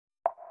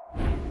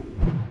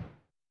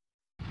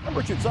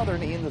Richard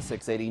Southern in the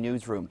 680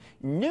 newsroom.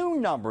 New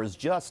numbers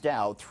just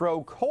out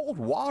throw cold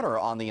water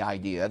on the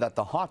idea that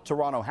the hot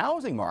Toronto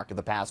housing market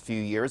the past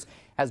few years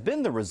has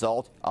been the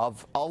result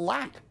of a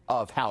lack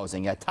of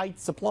housing, a tight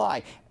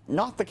supply.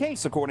 Not the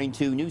case, according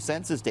to new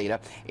census data.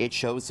 It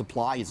shows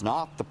supply is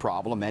not the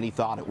problem many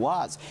thought it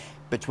was.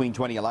 Between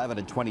 2011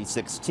 and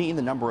 2016,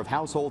 the number of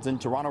households in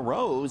Toronto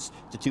rose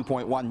to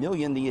 2.1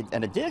 million,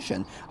 an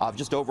addition of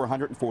just over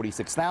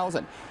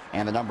 146,000.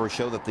 And the numbers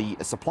show that the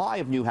supply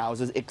of new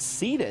houses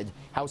exceeded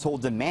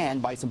household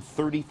demand by some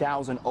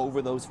 30,000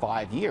 over those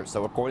 5 years.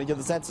 So according to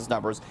the census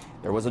numbers,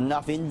 there was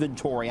enough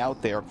inventory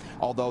out there,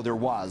 although there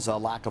was a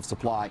lack of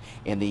supply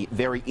in the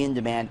very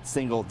in-demand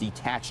single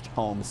detached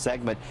home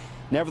segment.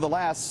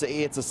 Nevertheless,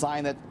 it's a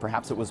sign that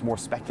perhaps it was more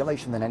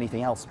speculation than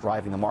anything else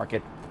driving the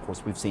market. Of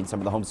course, we've seen some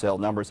of the home sale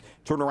numbers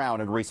turn around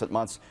in recent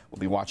months. We'll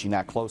be watching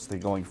that closely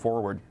going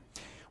forward.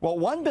 Well,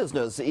 one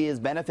business is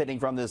benefiting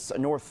from this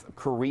North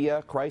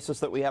Korea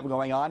crisis that we have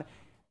going on.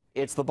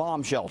 It's the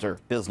bomb shelter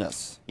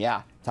business.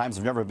 Yeah, times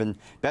have never been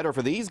better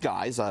for these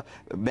guys.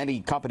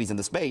 Many companies in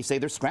the space say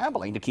they're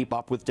scrambling to keep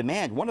up with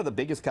demand. One of the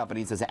biggest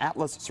companies is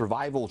Atlas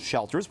Survival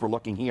Shelters. We're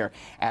looking here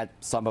at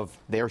some of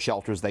their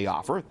shelters they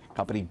offer. The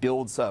company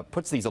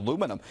puts these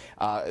aluminum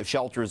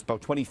shelters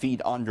about 20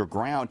 feet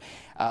underground.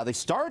 They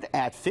start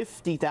at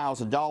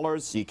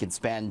 $50,000. You can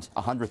spend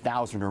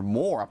 $100,000 or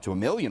more, up to $1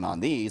 million on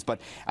these. But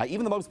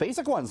even the most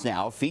basic ones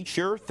now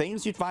feature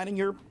things you'd find in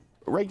your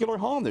regular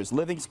home. There's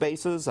living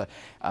spaces,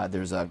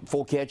 there's a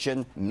full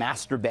kitchen,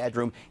 master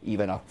bedroom,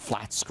 even a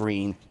flat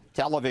screen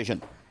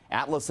television.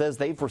 Atlas says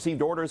they've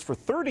received orders for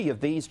 30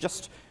 of these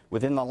just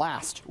within the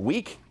last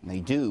week. And they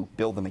do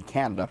build them in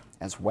Canada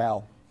as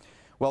well.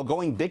 Well,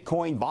 going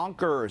Bitcoin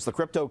bonkers. The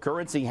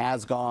cryptocurrency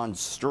has gone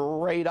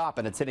straight up,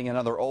 and it's hitting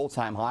another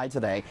all-time high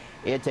today.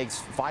 It takes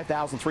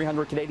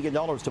 5,300 Canadian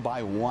dollars to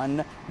buy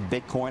one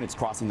Bitcoin. It's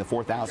crossing the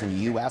 4,000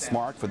 US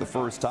mark for the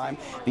first time.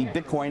 The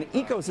Bitcoin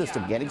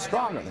ecosystem getting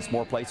stronger. There's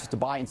more places to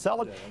buy and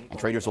sell it, and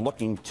traders are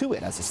looking to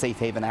it as a safe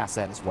haven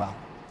asset as well.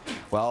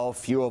 Well,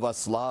 few of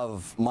us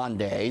love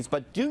Mondays,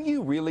 but do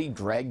you really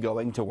dread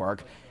going to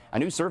work? A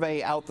new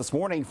survey out this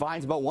morning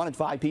finds about 1 in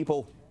 5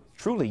 people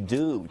truly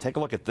do. Take a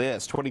look at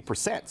this.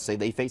 20% say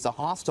they face a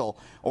hostile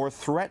or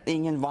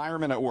threatening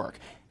environment at work.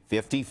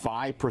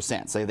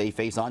 55% say they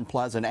face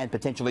unpleasant and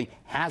potentially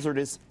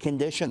hazardous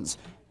conditions,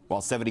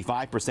 while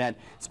 75%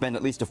 spend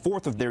at least a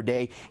fourth of their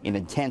day in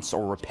intense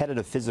or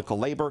repetitive physical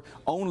labor.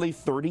 Only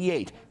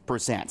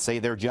 38% say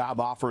their job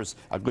offers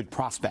a good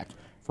prospect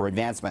for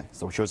advancement.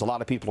 So it shows a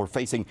lot of people are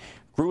facing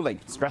grueling,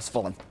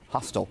 stressful, and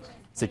hostile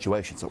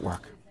situations at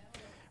work.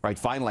 Right,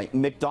 finally,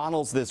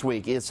 McDonald's this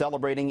week is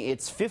celebrating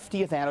its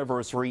 50th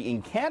anniversary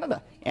in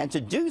Canada. And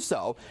to do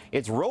so,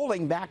 it's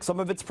rolling back some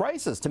of its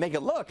prices to make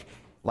it look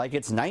like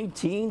it's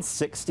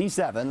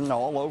 1967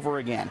 all over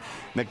again.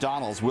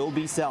 McDonald's will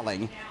be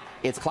selling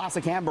its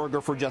classic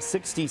hamburger for just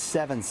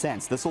 67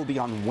 cents. This will be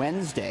on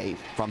Wednesday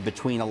from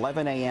between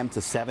 11 a.m. to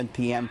 7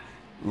 p.m.,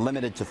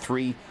 limited to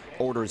 3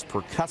 orders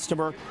per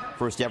customer.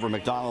 First ever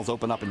McDonald's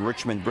opened up in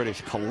Richmond,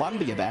 British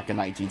Columbia back in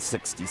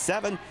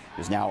 1967.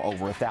 There's now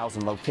over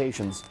 1,000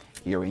 locations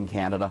here in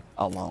Canada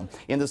alone.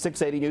 In the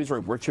 680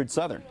 newsroom, Richard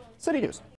Southern, City News.